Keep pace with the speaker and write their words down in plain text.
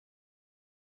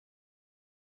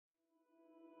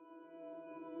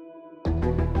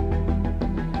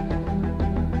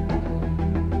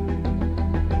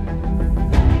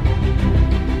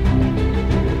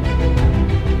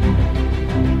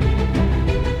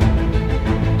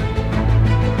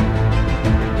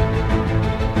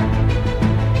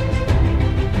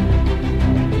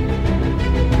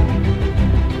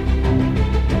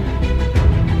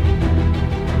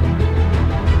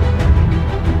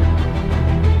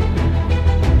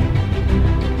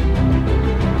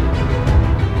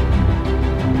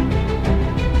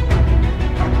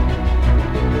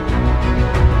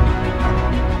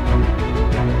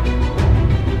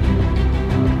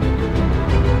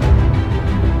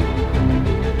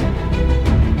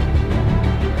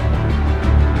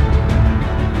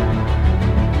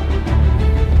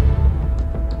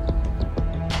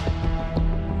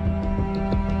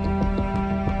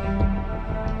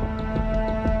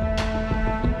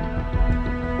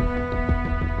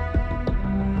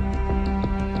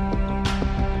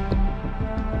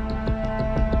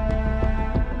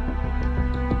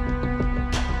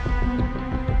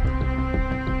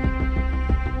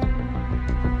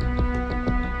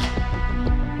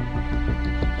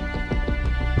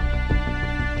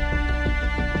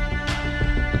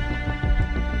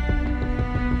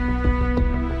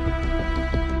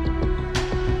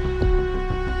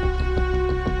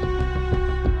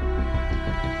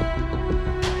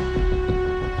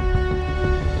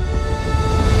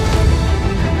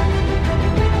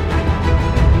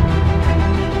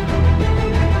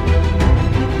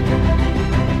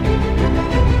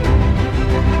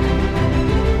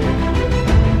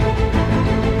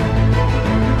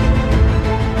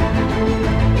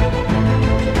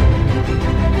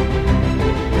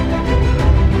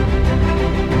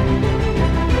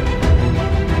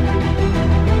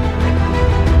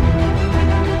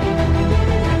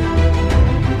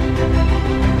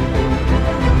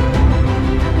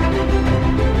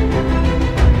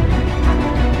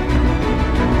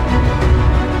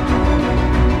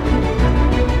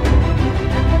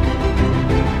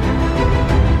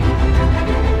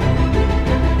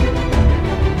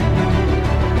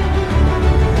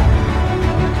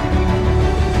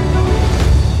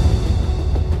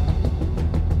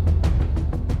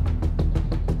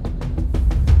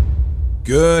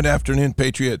Good afternoon,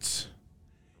 Patriots.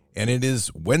 And it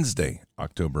is Wednesday,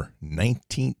 October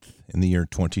 19th in the year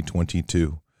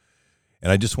 2022.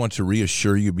 And I just want to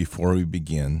reassure you before we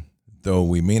begin, though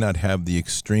we may not have the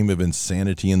extreme of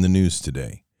insanity in the news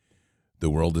today, the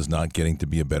world is not getting to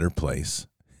be a better place.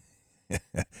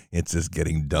 It's just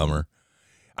getting dumber.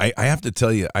 I have to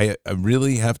tell you, I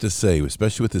really have to say,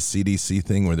 especially with the CDC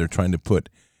thing where they're trying to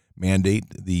mandate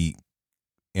the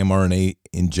mRNA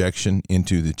injection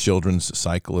into the children's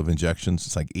cycle of injections.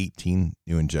 It's like 18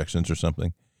 new injections or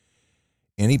something.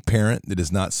 Any parent that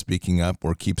is not speaking up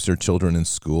or keeps their children in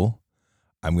school,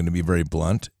 I'm going to be very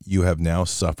blunt, you have now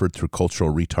suffered through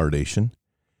cultural retardation,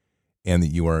 and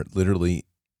that you are literally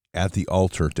at the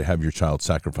altar to have your child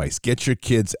sacrificed. Get your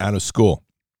kids out of school.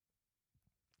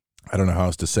 I don't know how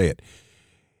else to say it.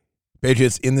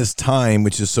 Patriots, in this time,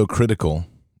 which is so critical,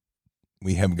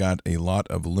 we have got a lot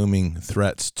of looming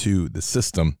threats to the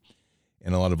system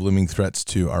and a lot of looming threats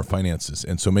to our finances.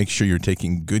 And so make sure you're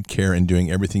taking good care and doing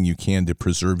everything you can to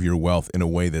preserve your wealth in a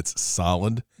way that's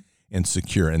solid and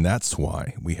secure. And that's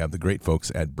why we have the great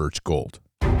folks at Birch Gold.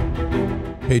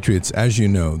 Patriots, as you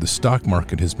know, the stock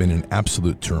market has been in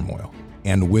absolute turmoil.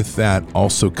 And with that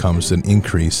also comes an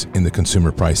increase in the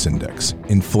consumer price index.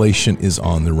 Inflation is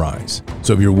on the rise.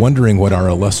 So if you're wondering what our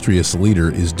illustrious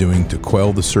leader is doing to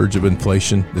quell the surge of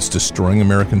inflation that's destroying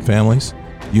American families,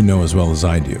 you know as well as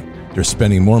I do. They're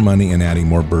spending more money and adding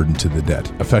more burden to the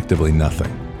debt. Effectively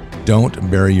nothing. Don't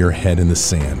bury your head in the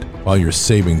sand while your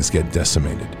savings get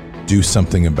decimated. Do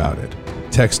something about it.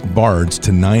 Text BARDS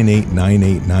to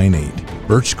 989898.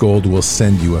 Birch Gold will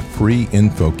send you a free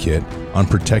info kit on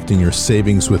protecting your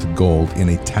savings with gold in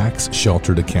a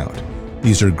tax-sheltered account.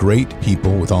 These are great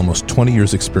people with almost 20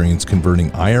 years experience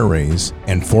converting IRAs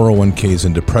and 401ks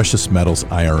into precious metals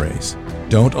IRAs.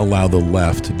 Don't allow the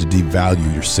left to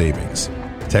devalue your savings.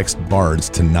 Text BARDS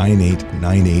to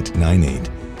 989898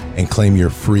 and claim your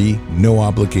free,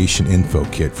 no-obligation info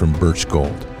kit from Birch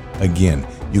Gold. Again,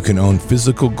 you can own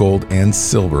physical gold and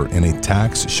silver in a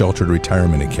tax-sheltered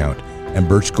retirement account, and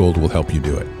Birch Gold will help you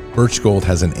do it. Birch Gold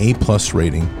has an A+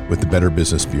 rating with the Better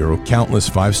Business Bureau, countless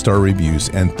 5-star reviews,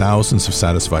 and thousands of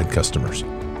satisfied customers.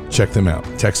 Check them out.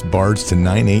 Text BARDS to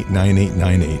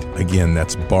 989898. Again,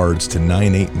 that's BARDS to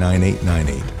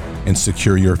 989898. And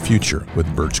secure your future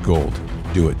with Birch Gold.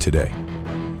 Do it today.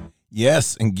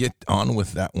 Yes, and get on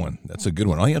with that one. That's a good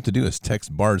one. All you have to do is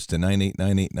text BARDS to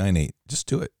 989898. Just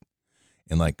do it.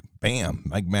 And like, bam,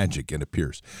 like magic, it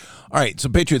appears. All right, so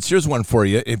Patriots, here's one for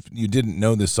you. If you didn't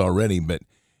know this already, but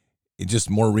it's just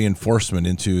more reinforcement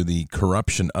into the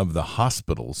corruption of the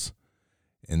hospitals.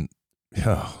 And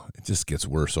it just gets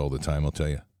worse all the time, I'll tell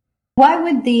you. Why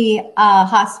would the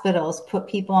hospitals put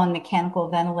people on mechanical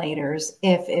ventilators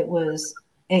if it was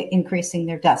increasing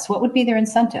their deaths? What would be their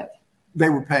incentive? They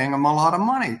were paying them a lot of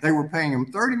money. They were paying them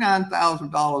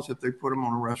 $39,000 if they put them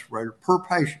on a respirator per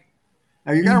patient.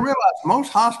 Now, you got to realize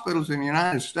most hospitals in the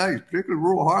United States, particularly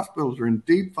rural hospitals, are in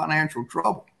deep financial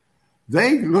trouble.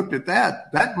 They looked at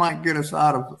that. That might get us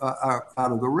out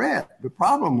of the red, the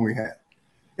problem we had.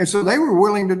 And so they were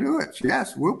willing to do it. So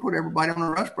yes, we'll put everybody on a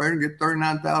respirator and get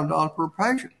 $39,000 per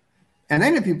patient. And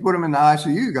then if you put them in the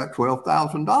ICU, you got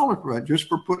 $12,000 for that, just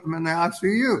for putting them in the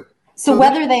ICU. So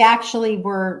whether they actually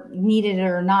were needed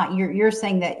or not, you're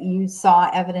saying that you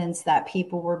saw evidence that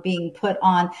people were being put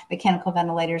on mechanical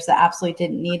ventilators that absolutely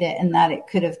didn't need it and that it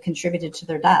could have contributed to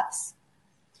their deaths.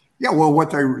 Yeah, well,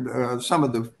 what some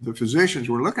of the physicians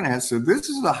were looking at said this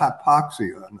is a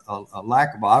hypoxia, a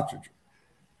lack of oxygen,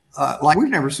 like we've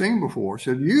never seen before.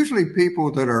 So usually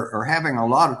people that are having a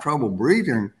lot of trouble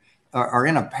breathing are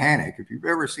in a panic. If you've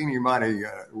ever seen anybody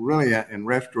really in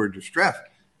respiratory distress,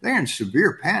 they're in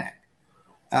severe panic.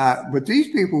 But these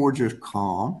people were just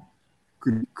calm,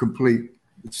 could complete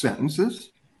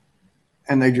sentences,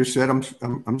 and they just said,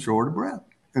 I'm short of breath.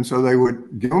 And so they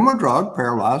would give them a drug,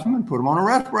 paralyze them, and put them on a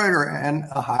respirator, and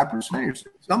a high percentage,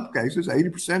 in some cases,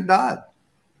 80% died.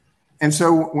 And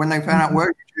so when they found out, well,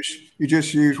 you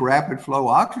just use rapid flow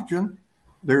oxygen,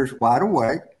 they're wide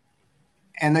awake,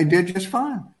 and they did just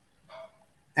fine.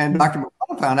 And Dr.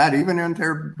 McCullough found out even if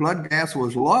their blood gas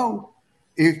was low,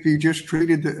 if you just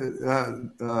treated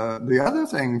the other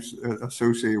things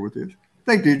associated with this,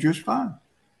 they did just fine.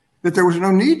 That there was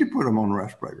no need to put them on a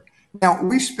respirator. Now,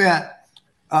 we spent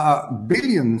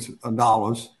billions of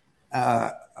dollars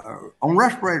on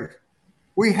respirators.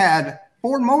 We had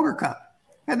Ford Motor Company,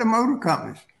 had the motor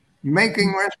companies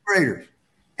making respirators.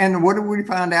 And what did we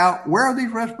find out? Where are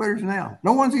these respirators now?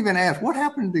 No one's even asked, what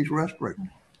happened to these respirators?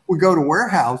 We go to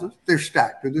warehouses, they're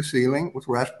stacked to the ceiling with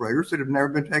respirators that have never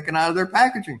been taken out of their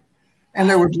packaging. And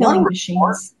there was one Killing report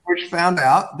machines. which found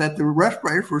out that the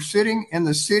respirators were sitting in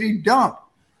the city dump,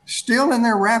 still in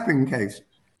their wrapping case.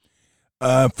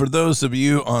 For those of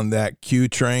you on that Q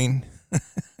train,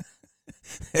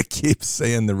 it keeps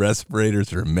saying the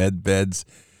respirators are med beds.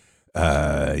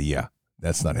 Yeah,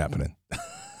 that's not happening.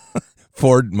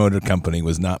 Ford Motor Company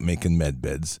was not making med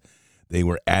beds. They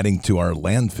were adding to our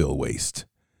landfill waste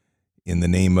in the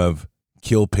name of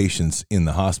kill patients in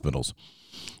the hospitals.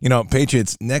 You know,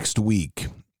 Patriots, next week,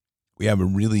 we have a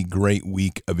really great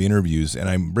week of interviews, and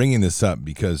I'm bringing this up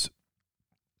because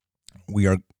we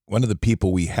are one of the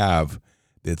people we have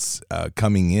that's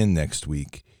coming in next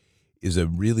week is a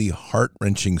really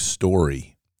heart-wrenching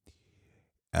story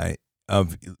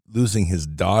of losing his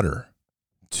daughter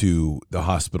to the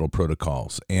hospital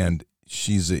protocols. And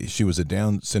she was a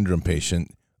Down syndrome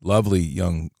patient, lovely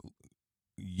young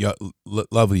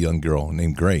girl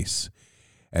named Grace.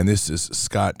 And this is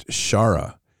Scott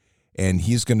Shara, and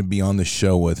he's going to be on the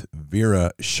show with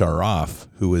Vera Sharaff,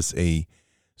 who is a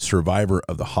survivor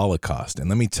of the Holocaust. And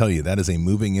let me tell you, that is a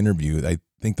moving interview. I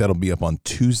think that'll be up on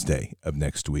Tuesday of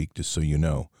next week, just so you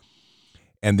know.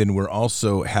 And then we're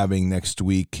also having next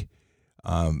week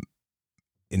an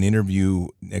interview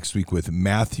next week with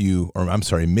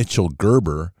Mitchell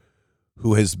Gerber, who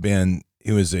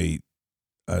was a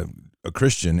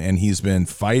Christian, and he's been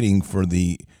fighting for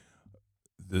the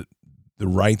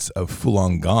rights of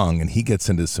Falun Gong, and he gets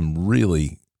into some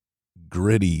really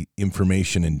gritty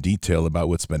information and detail about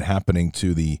what's been happening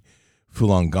to the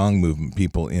Falun Gong movement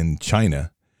people in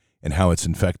China and how it's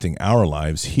infecting our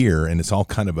lives here. And it's all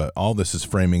all this is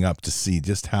framing up to see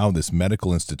just how this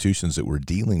medical institutions that we're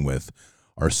dealing with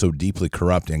are so deeply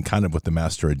corrupt, and kind of what the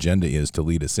master agenda is to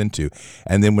lead us into.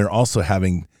 And then we're also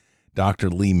having Dr.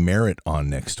 Lee Merritt on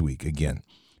next week again.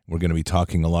 We're going to be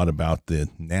talking a lot about the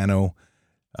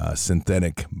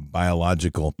synthetic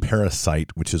biological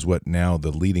parasite, which is what now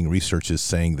the leading research is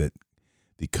saying that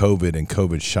the COVID and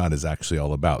COVID shot is actually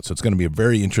all about. So it's going to be a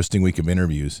very interesting week of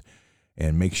interviews,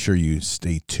 and make sure you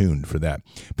stay tuned for that.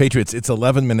 Patriots, it's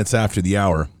 11 minutes after the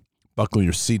hour. Buckle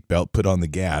your seatbelt, put on the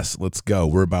gas. Let's go.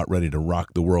 We're about ready to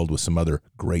rock the world with some other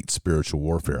great spiritual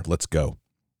warfare. Let's go.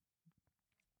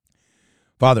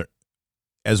 Father,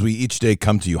 as we each day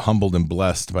come to you humbled and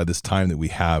blessed by this time that we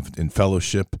have in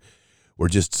fellowship, we're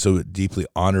just so deeply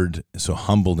honored, so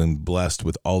humbled and blessed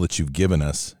with all that you've given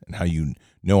us and how you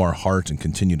know our heart and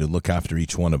continue to look after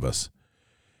each one of us.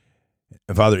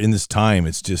 And Father, in this time,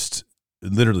 it's just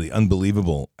literally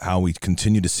unbelievable how we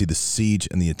continue to see the siege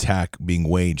and the attack being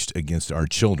waged against our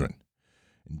children.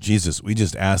 Jesus, we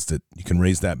just ask that you can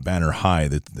raise that banner high,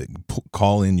 that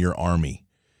call in your army,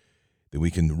 that we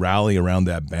can rally around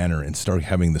that banner and start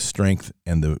having the strength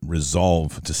and the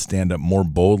resolve to stand up more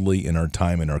boldly in our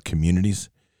time in our communities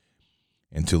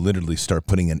and to literally start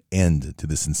putting an end to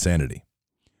this insanity.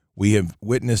 We have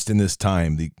witnessed in this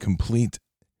time the complete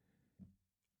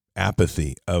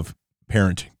apathy of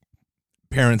parenting.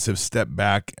 Parents have stepped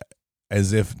back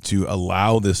as if to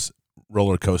allow this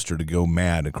roller coaster to go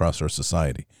mad across our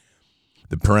society.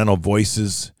 The parental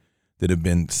voices that have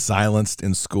been silenced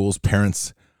in schools,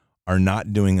 parents are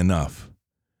not doing enough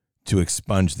to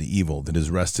expunge the evil that has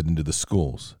wrested into the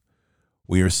schools.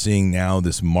 We are seeing now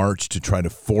this march to try to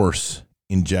force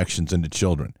injections into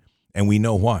children, and we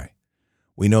know why.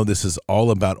 We know this is all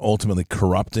about ultimately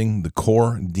corrupting the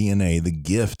core DNA, the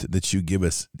gift that you give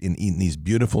us in these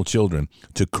beautiful children,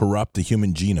 to corrupt the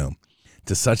human genome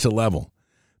to such a level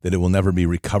that it will never be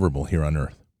recoverable here on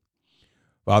earth.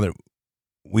 Father,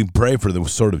 we pray for the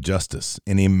sword of justice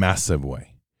in a massive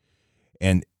way.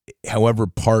 And however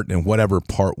part and whatever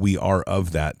part we are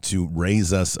of that, to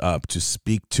raise us up, to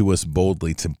speak to us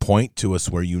boldly, to point to us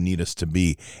where you need us to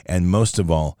be. And most of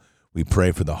all, we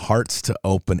pray for the hearts to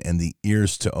open and the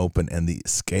ears to open and the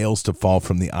scales to fall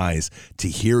from the eyes, to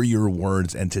hear your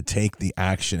words and to take the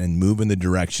action and move in the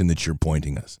direction that you're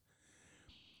pointing us.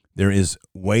 There is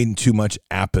way too much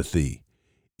apathy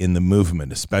in the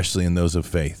movement, especially in those of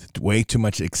faith, way too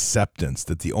much acceptance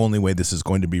that the only way this is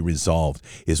going to be resolved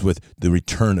is with the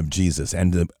return of Jesus,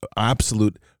 and the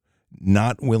absolute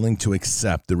not willing to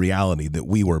accept the reality that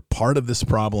we were part of this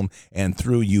problem, and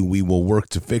through you we will work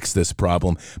to fix this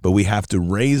problem. But we have to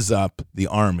raise up the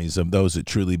armies of those that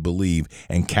truly believe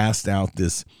and cast out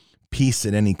this peace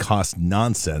at any cost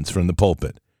nonsense from the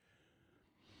pulpit.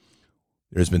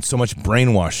 There's been so much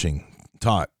brainwashing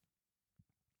taught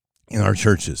in our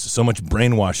churches, so much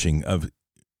brainwashing of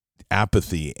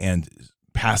apathy and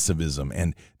passivism,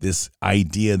 and this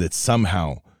idea that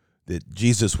somehow that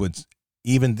Jesus would,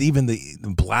 even the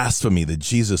blasphemy that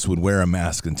Jesus would wear a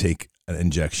mask and take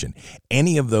injection.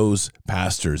 Any of those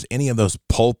pastors, any of those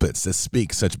pulpits that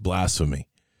speak such blasphemy,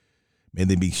 may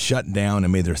they be shut down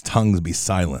and may their tongues be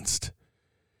silenced.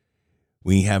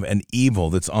 We have an evil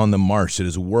that's on the march that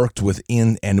has worked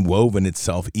within and woven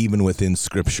itself even within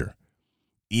Scripture.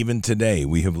 Even today,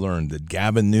 we have learned that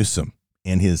Gavin Newsom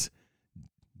and his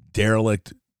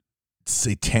derelict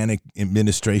satanic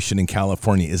administration in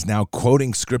California is now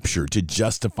quoting Scripture to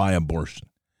justify abortion,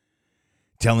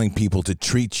 telling people to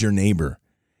treat your neighbor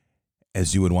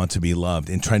as you would want to be loved,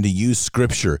 and trying to use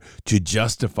Scripture to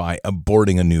justify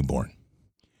aborting a newborn.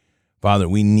 Father,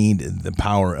 we need the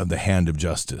power of the hand of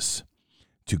justice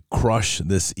to crush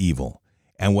this evil.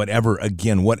 And whatever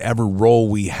role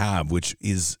we have, which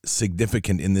is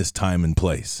significant in this time and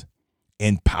place,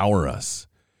 empower us.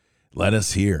 Let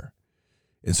us hear.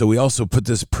 And so we also put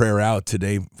this prayer out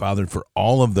today, Father, for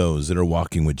all of those that are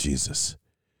walking with Jesus,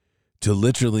 to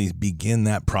literally begin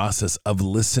that process of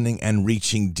listening and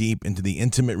reaching deep into the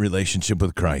intimate relationship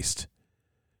with Christ,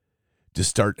 to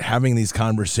start having these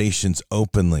conversations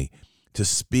openly, to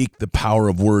speak the power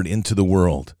of word into the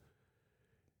world,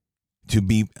 to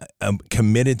be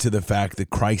committed to the fact that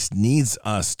Christ needs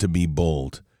us to be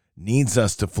bold, needs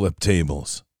us to flip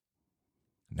tables,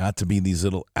 not to be these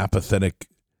little apathetic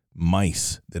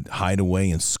mice that hide away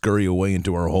and scurry away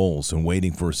into our holes and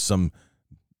waiting for some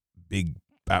big,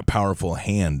 powerful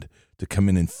hand to come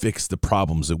in and fix the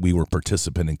problems that we were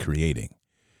participant in creating.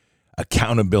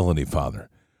 Accountability, Father.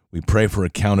 We pray for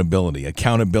accountability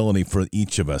for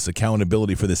each of us,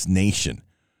 accountability for this nation,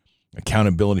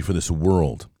 accountability for this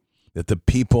world, that the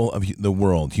people of the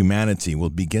world, humanity, will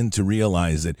begin to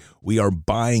realize that we are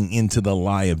buying into the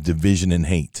lie of division and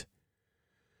hate,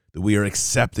 that we are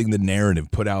accepting the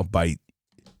narrative put out by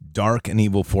dark and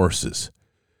evil forces,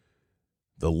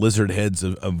 the lizard heads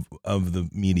of the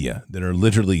media that are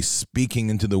literally speaking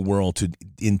into the world to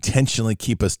intentionally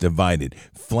keep us divided,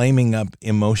 flaming up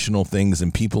emotional things,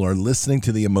 and people are listening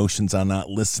to the emotions and not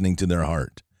listening to their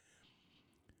heart.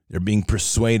 They're being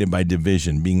persuaded by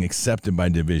division, being accepted by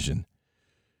division.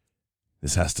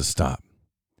 This has to stop.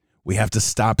 We have to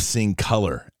stop seeing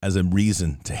color as a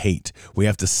reason to hate. We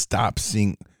have to stop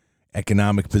seeing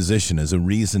economic position as a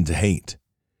reason to hate.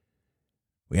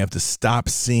 We have to stop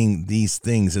seeing these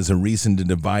things as a reason to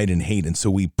divide and hate. And so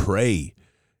we pray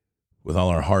with all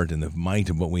our heart and the might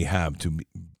of what we have to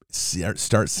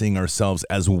start seeing ourselves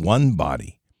as one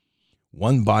body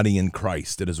in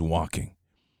Christ that is walking.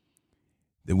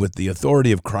 That with the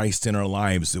authority of Christ in our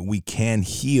lives, that we can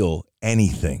heal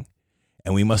anything.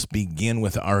 And we must begin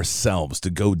with ourselves to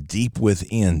go deep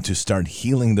within to start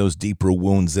healing those deeper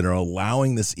wounds that are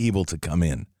allowing this evil to come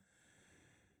in.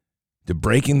 To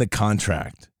breaking the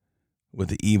contract with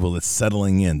the evil that's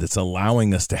settling in, that's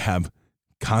allowing us to have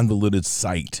convoluted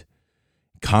sight,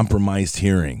 compromised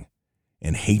hearing,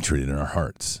 and hatred in our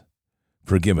hearts.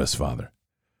 Forgive us, Father.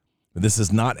 But this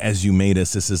is not as you made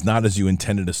us. This is not as you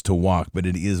intended us to walk, but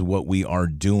it is what we are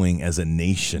doing as a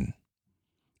nation.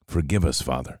 Forgive us,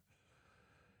 Father.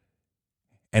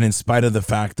 And in spite of the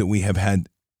fact that we have had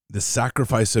the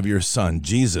sacrifice of your Son,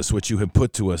 Jesus, which you have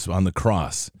put to us on the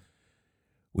cross,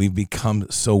 we've become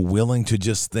so willing to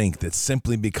just think that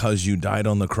simply because you died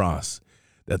on the cross,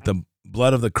 that the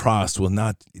blood of the cross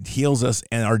it heals us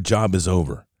and our job is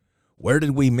over. Where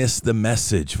did we miss the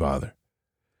message, Father?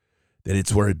 That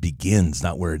it's where it begins,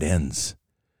 not where it ends.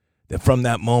 That from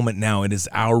that moment now, it is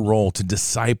our role to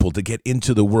disciple, to get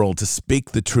into the world, to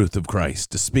speak the truth of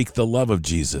Christ, to speak the love of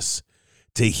Jesus,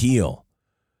 to heal,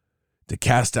 to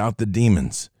cast out the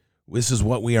demons. This is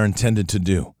what we are intended to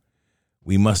do.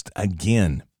 We must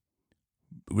again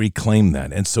reclaim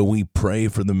that. And so we pray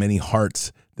for the many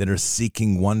hearts that are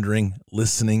seeking, wondering,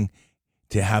 listening,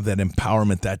 to have that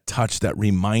empowerment, that touch, that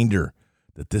reminder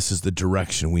that this is the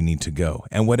direction we need to go.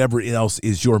 And whatever else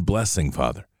is your blessing,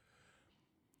 Father,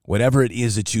 whatever it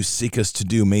is that you seek us to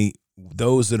do, may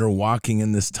those that are walking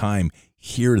in this time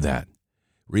hear that,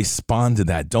 respond to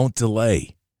that. Don't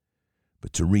delay,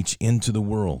 but to reach into the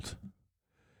world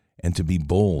and to be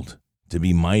bold, to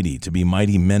be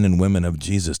mighty men and women of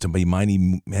Jesus, to be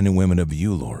mighty men and women of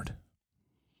you, Lord.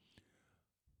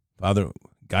 Father,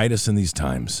 guide us in these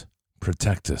times,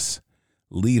 protect us,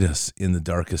 lead us in the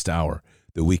darkest hour,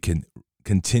 that we can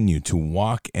continue to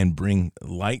walk and bring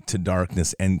light to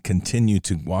darkness and continue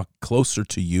to walk closer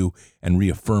to you and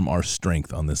reaffirm our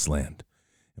strength on this land.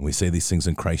 And we say these things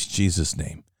in Christ Jesus'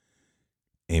 name.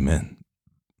 Amen.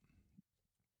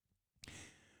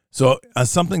 So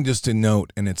something just to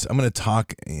note, and I'm going to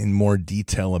talk in more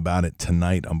detail about it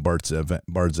tonight on Bards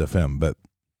FM, but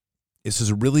this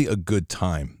is really a good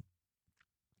time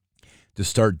to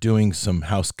start doing some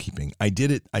housekeeping. I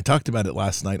did it. I talked about it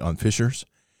last night on Fishers,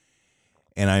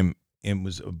 and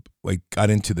I got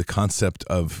into the concept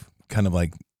of kind of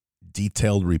like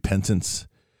detailed repentance,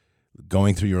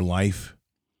 going through your life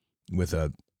with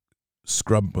a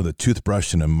scrub, with a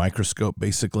toothbrush and a microscope,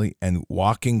 basically, and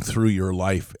walking through your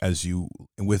life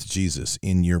with Jesus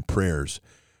in your prayers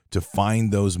to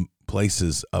find those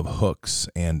places of hooks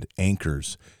and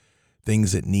anchors,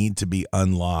 things that need to be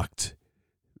unlocked.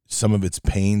 Some of it's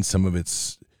pain, some of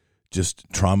it's just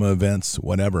trauma events,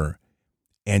 whatever,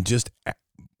 and just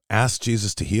ask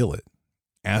Jesus to heal it.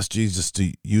 Ask Jesus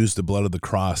to use the blood of the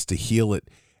cross to heal it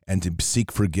and to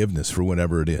seek forgiveness for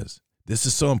whatever it is. This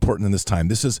is so important in this time.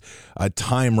 This is a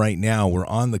time right now. We're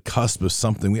on the cusp of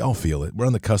something. We all feel it. We're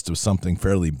on the cusp of something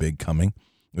fairly big coming.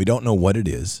 We don't know what it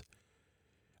is.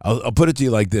 I'll put it to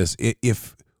you like this.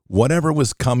 If whatever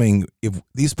was coming, if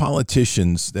these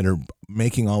politicians that are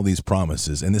making all these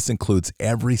promises, and this includes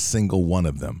every single one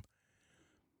of them,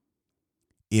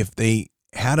 if they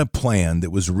had a plan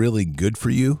that was really good for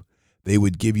you, they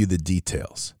would give you the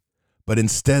details. But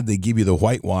instead, they give you the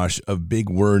whitewash of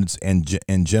big words and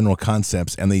general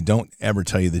concepts, and they don't ever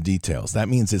tell you the details. That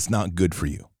means it's not good for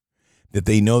you, that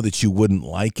they know that you wouldn't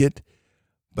like it,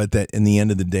 but that in the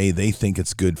end of the day, they think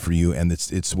it's good for you, and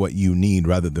it's what you need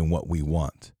rather than what we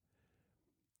want.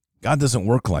 God doesn't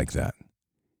work like that.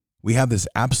 We have this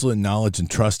absolute knowledge and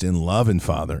trust in love and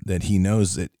Father that he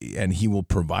knows that, and he will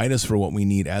provide us for what we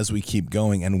need as we keep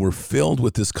going. And we're filled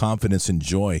with this confidence and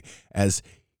joy as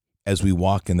we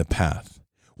walk in the path.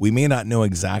 We may not know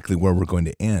exactly where we're going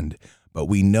to end, but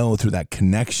we know through that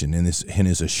connection in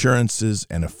his assurances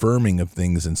and affirming of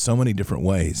things in so many different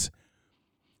ways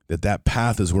that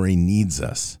path is where he needs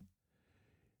us.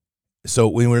 So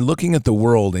when we're looking at the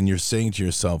world and you're saying to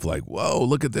yourself like, whoa,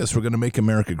 look at this, we're going to make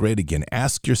America great again.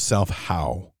 Ask yourself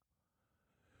how.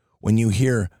 When you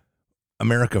hear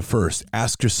America first,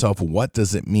 ask yourself, what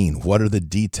does it mean? What are the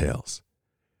details?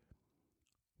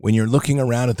 When you're looking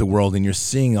around at the world and you're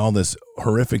seeing all this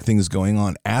horrific things going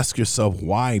on, ask yourself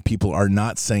why people are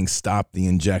not saying stop the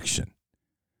injection.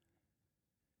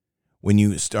 When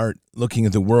you start looking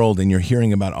at the world and you're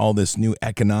hearing about all this new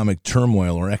economic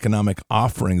turmoil or economic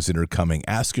offerings that are coming,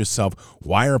 ask yourself,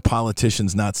 why are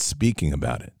politicians not speaking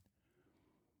about it?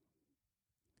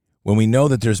 When we know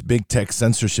that there's big tech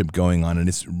censorship going on and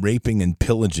it's raping and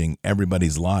pillaging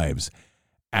everybody's lives,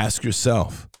 ask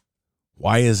yourself,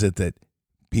 why is it that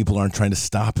people aren't trying to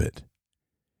stop it?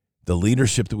 The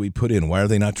leadership that we put in, why are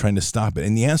they not trying to stop it?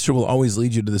 And the answer will always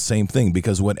lead you to the same thing,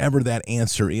 because whatever that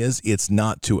answer is, it's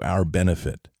not to our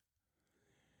benefit.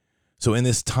 So in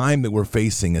this time that we're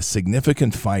facing a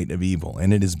significant fight of evil,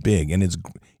 and it is big, and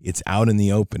it's out in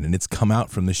the open, and it's come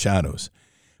out from the shadows,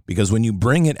 because when you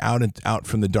bring it out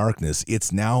from the darkness,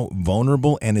 it's now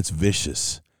vulnerable and it's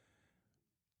vicious.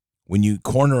 When you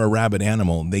corner a rabid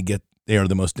animal, they are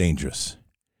the most dangerous.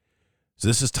 So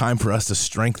this is time for us to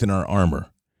strengthen our armor.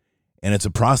 And it's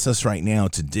a process right now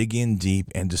to dig in deep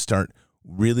and to start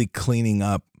really cleaning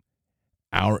up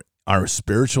our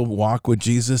spiritual walk with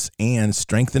Jesus and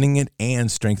strengthening it and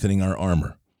strengthening our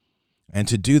armor. And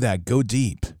to do that, go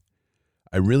deep.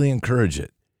 I really encourage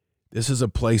it. This is a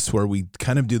place where we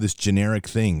kind of do this generic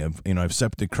thing of, I've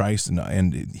accepted Christ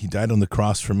and he died on the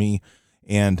cross for me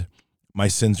and my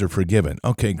sins are forgiven.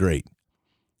 Okay, great.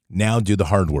 Now do the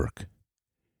hard work.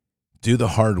 Do the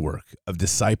hard work of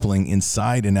discipling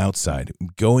inside and outside,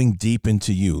 going deep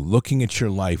into you, looking at your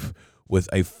life with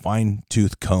a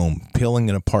fine-tooth comb, peeling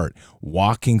it apart,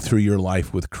 walking through your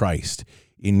life with Christ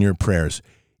in your prayers.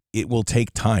 It will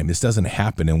take time. This doesn't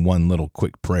happen in one little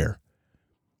quick prayer.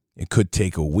 It could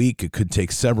take a week. It could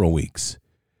take several weeks.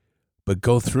 But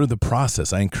go through the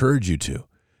process. I encourage you to,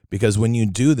 because when you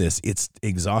do this, it's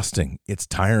exhausting. It's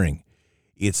tiring.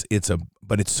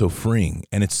 But it's so freeing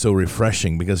and it's so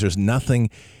refreshing, because there's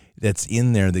nothing that's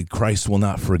in there that Christ will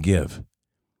not forgive.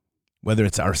 Whether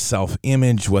it's our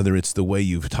self-image, whether it's the way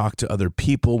you've talked to other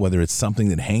people, whether it's something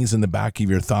that hangs in the back of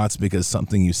your thoughts because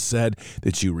something you said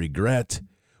that you regret,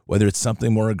 whether it's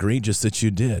something more egregious that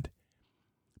you did.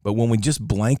 But when we just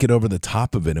blanket over the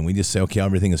top of it and we just say, okay,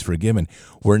 everything is forgiven,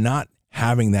 we're not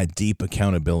having that deep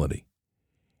accountability.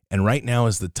 And right now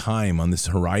is the time on this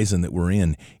horizon that we're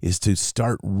in is to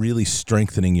start really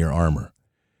strengthening your armor.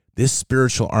 This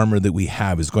spiritual armor that we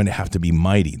have is going to have to be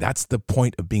mighty. That's the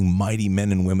point of being mighty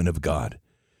men and women of God.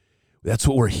 That's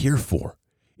what we're here for.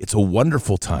 It's a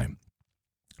wonderful time.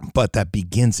 But that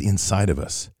begins inside of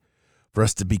us, for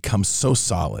us to become so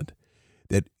solid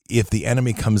that if the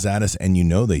enemy comes at us, and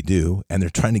they do, and they're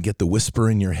trying to get the whisper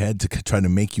in your head to try to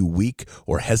make you weak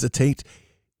or hesitate,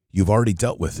 you've already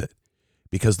dealt with it.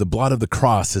 because the blood of the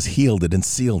cross has healed it and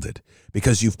sealed it,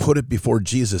 because you've put it before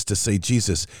Jesus to say,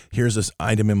 Jesus, here's this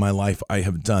item in my life I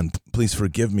have done. Please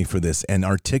forgive me for this, and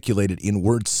articulate it in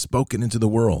words spoken into the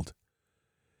world.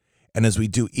 And as we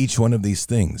do each one of these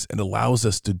things, it allows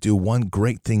us to do one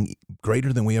great thing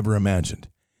greater than we ever imagined.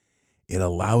 It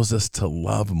allows us to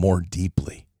love more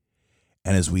deeply.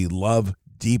 And as we love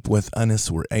deep within us,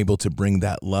 we're able to bring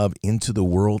that love into the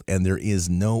world, and there is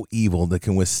no evil that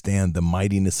can withstand the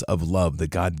mightiness of love that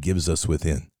God gives us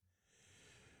within.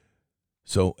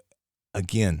 So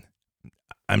again,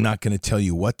 I'm not going to tell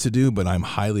you what to do, but I'm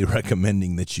highly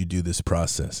recommending that you do this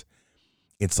process.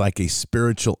 It's like a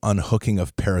spiritual unhooking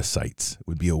of parasites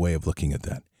would be a way of looking at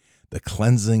that. The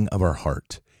cleansing of our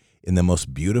heart in the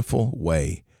most beautiful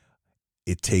way.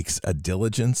 It takes a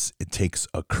diligence, it takes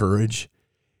a courage,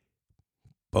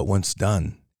 but once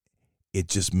done, it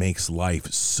just makes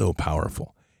life so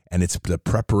powerful. And it's the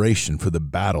preparation for the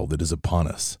battle that is upon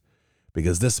us,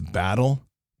 because this battle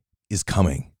is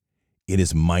coming. It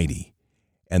is mighty,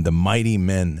 and the mighty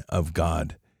men of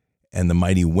God and the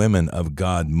mighty women of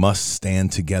God must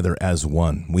stand together as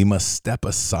one. We must step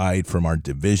aside from our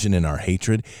division and our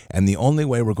hatred, and the only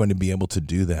way we're going to be able to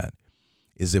do that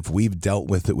is if we've dealt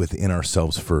with it within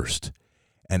ourselves first.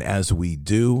 And as we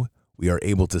do, we are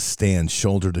able to stand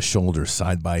shoulder to shoulder,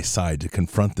 side by side, to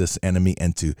confront this enemy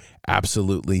and to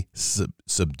absolutely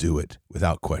subdue it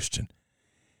without question.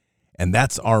 And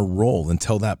that's our role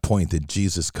until that point that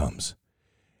Jesus comes.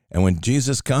 And when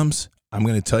Jesus comes, I'm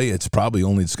going to tell you, it's probably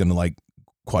only just going to like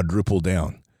quadruple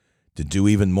down to do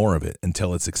even more of it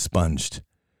until it's expunged.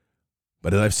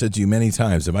 But as I've said to you many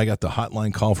times, if I got the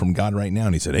hotline call from God right now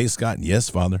and he said, hey, Scott, yes,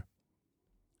 Father,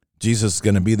 Jesus is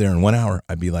going to be there in 1 hour,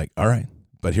 I'd be like, all right,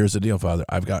 but here's the deal, Father.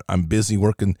 I'm busy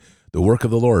working the work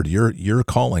of the Lord. You're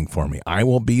calling for me. I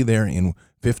will be there in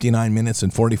 59 minutes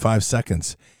and 45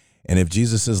 seconds. And if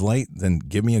Jesus is late, then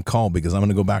give me a call because I'm going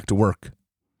to go back to work.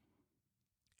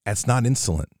 That's not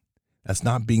insolent. That's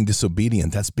not being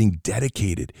disobedient. That's being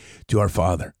dedicated to our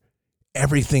Father.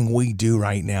 Everything we do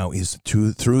right now is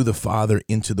through the Father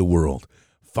into the world.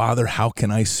 Father, how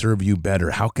can I serve you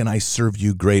better? How can I serve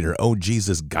you greater? Oh,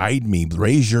 Jesus, guide me.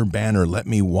 Raise your banner. Let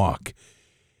me walk.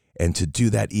 And to do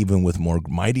that even with more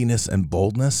mightiness and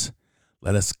boldness,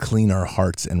 let us clean our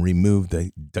hearts and remove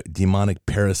the demonic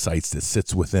parasites that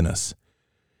sits within us.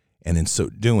 And in so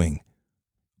doing,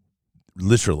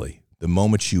 literally, the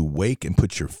moment you wake and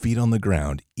put your feet on the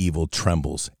ground, evil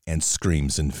trembles and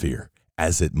screams in fear,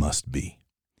 as it must be.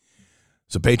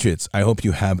 So, Patriots, I hope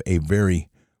you have a very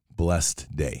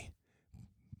blessed day.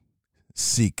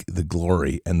 Seek the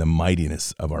glory and the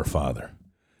mightiness of our Father.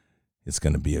 It's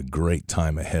going to be a great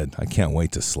time ahead. I can't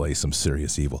wait to slay some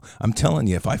serious evil. I'm telling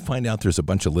you, if I find out there's a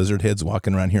bunch of lizard heads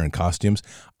walking around here in costumes,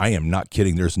 I am not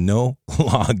kidding. There's no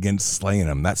law against slaying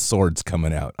them. That sword's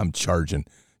coming out. I'm charging,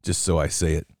 just so I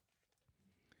say it.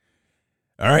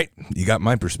 All right, you got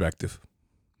my perspective.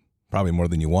 Probably more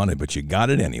than you wanted, but you got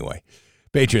it anyway.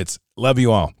 Patriots, love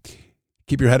you all.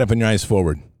 Keep your head up and your eyes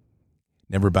forward.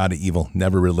 Never bow to evil,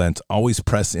 never relent, always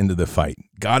press into the fight.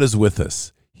 God is with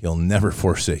us. He'll never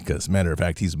forsake us. Matter of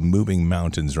fact, he's moving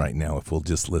mountains right now if we'll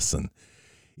just listen.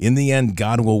 In the end,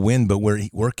 God will win, but we're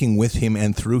working with him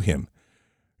and through him.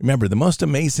 Remember, the most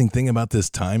amazing thing about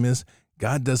this time is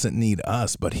God doesn't need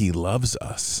us, but he loves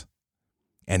us.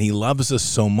 And he loves us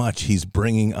so much, he's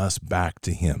bringing us back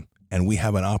to him. And we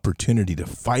have an opportunity to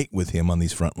fight with him on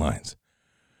these front lines.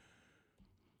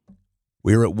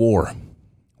 We're at war.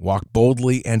 Walk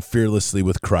boldly and fearlessly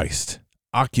with Christ.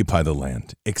 Occupy the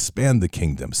land, expand the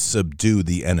kingdom, subdue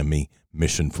the enemy,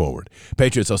 mission forward.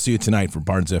 Patriots, I'll see you tonight for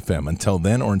Barnes FM. Until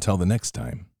then or until the next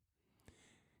time,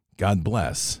 God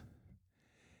bless,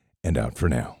 and out for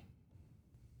now.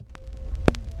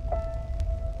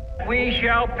 We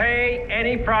shall pay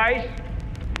any price,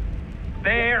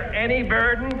 bear any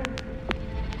burden,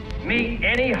 meet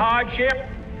any hardship,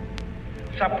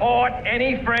 support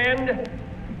any friend,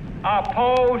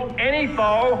 oppose any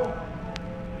foe,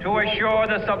 to assure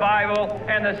the survival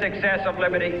and the success of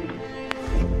liberty.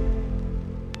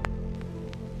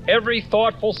 Every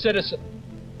thoughtful citizen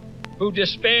who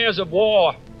despairs of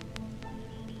war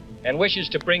and wishes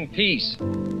to bring peace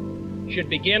should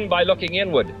begin by looking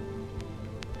inward,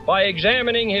 by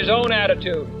examining his own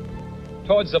attitude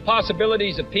towards the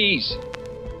possibilities of peace.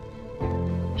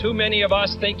 Too many of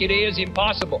us think it is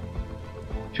impossible.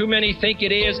 Too many think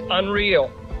it is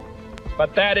unreal.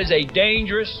 But that is a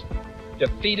dangerous,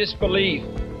 defeatist belief.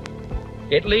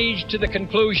 It leads to the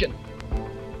conclusion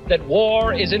that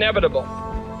war is inevitable,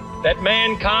 that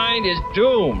mankind is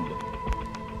doomed,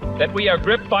 that we are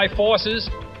gripped by forces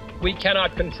we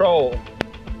cannot control.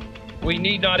 We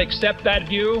need not accept that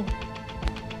view.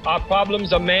 Our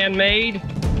problems are man-made.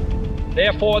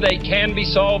 Therefore, they can be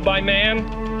solved by man,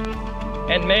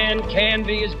 and man can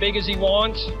be as big as he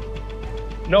wants.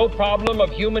 No problem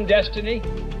of human destiny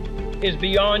is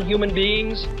beyond human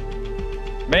beings.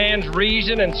 Man's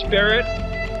reason and spirit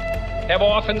have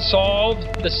often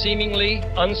solved the seemingly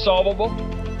unsolvable,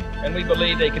 and we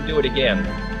believe they can do it again.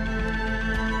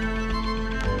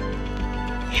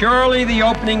 Surely the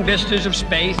opening vistas of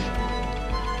space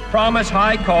promise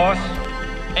high costs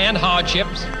and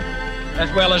hardships,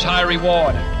 as well as high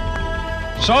reward.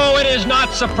 So it is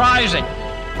not surprising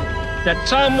that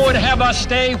some would have us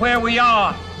stay where we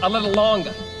are a little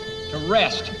longer, to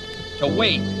rest, to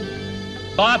wait.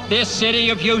 But this city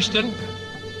of Houston,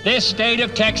 this state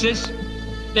of Texas,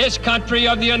 this country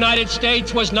of the United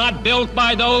States was not built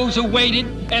by those who waited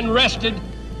and rested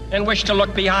and wished to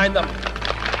look behind them.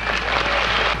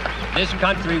 This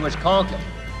country was conquered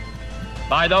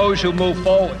by those who move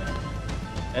forward,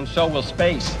 and so will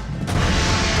space.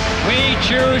 We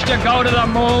choose to go to the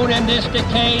moon in this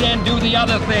decade and do the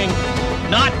other thing,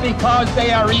 not because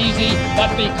they are easy,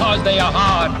 but because they are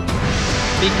hard.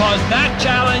 Because that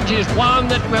challenge is one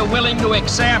that we're willing to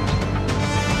accept.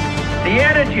 The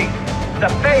energy, the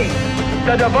faith,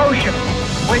 the devotion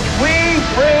which we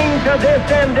bring to this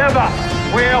endeavor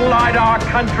will light our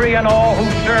country and all who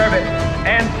serve it.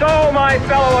 And so, my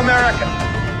fellow Americans,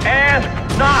 ask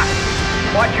not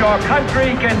what your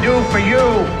country can do for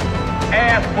you,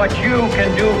 ask what you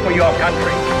can do for your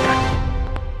country.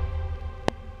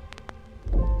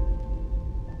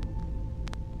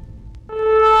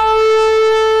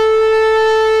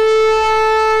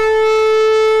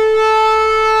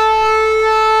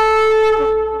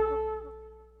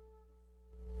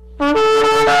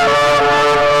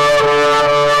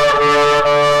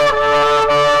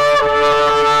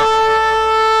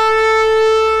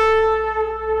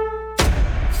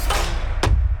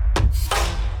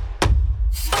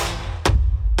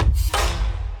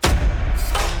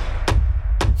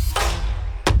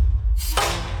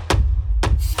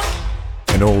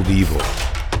 An old evil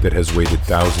that has waited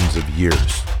thousands of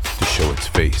years to show its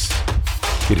face.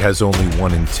 It has only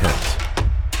one intent: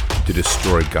 to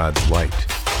destroy God's light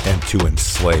and to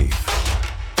enslave.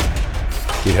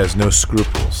 It has no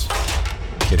scruples.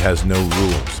 It has no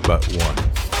rules but one: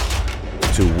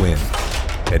 to win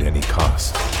at any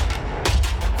cost.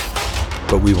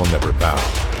 But we will never bow,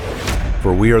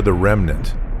 for we are the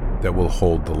remnant that will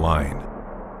hold the line.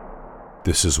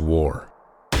 This is war.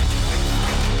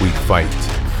 We fight,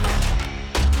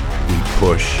 we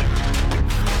push,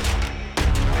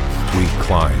 we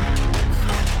climb,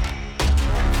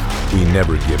 we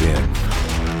never give in.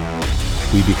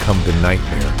 We become the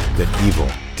nightmare that evil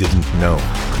didn't know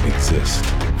could exist.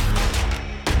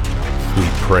 We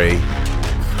pray,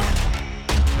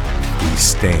 we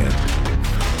stand.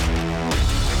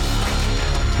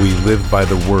 We live by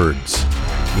the words,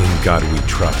 "In God we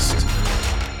trust."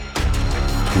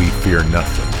 We fear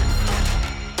nothing.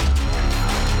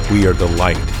 We are the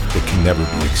light that can never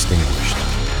be extinguished.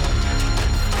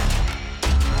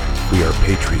 We are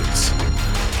patriots.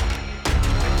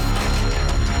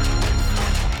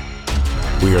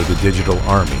 We are the digital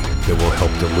army that will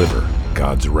help deliver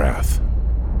God's wrath.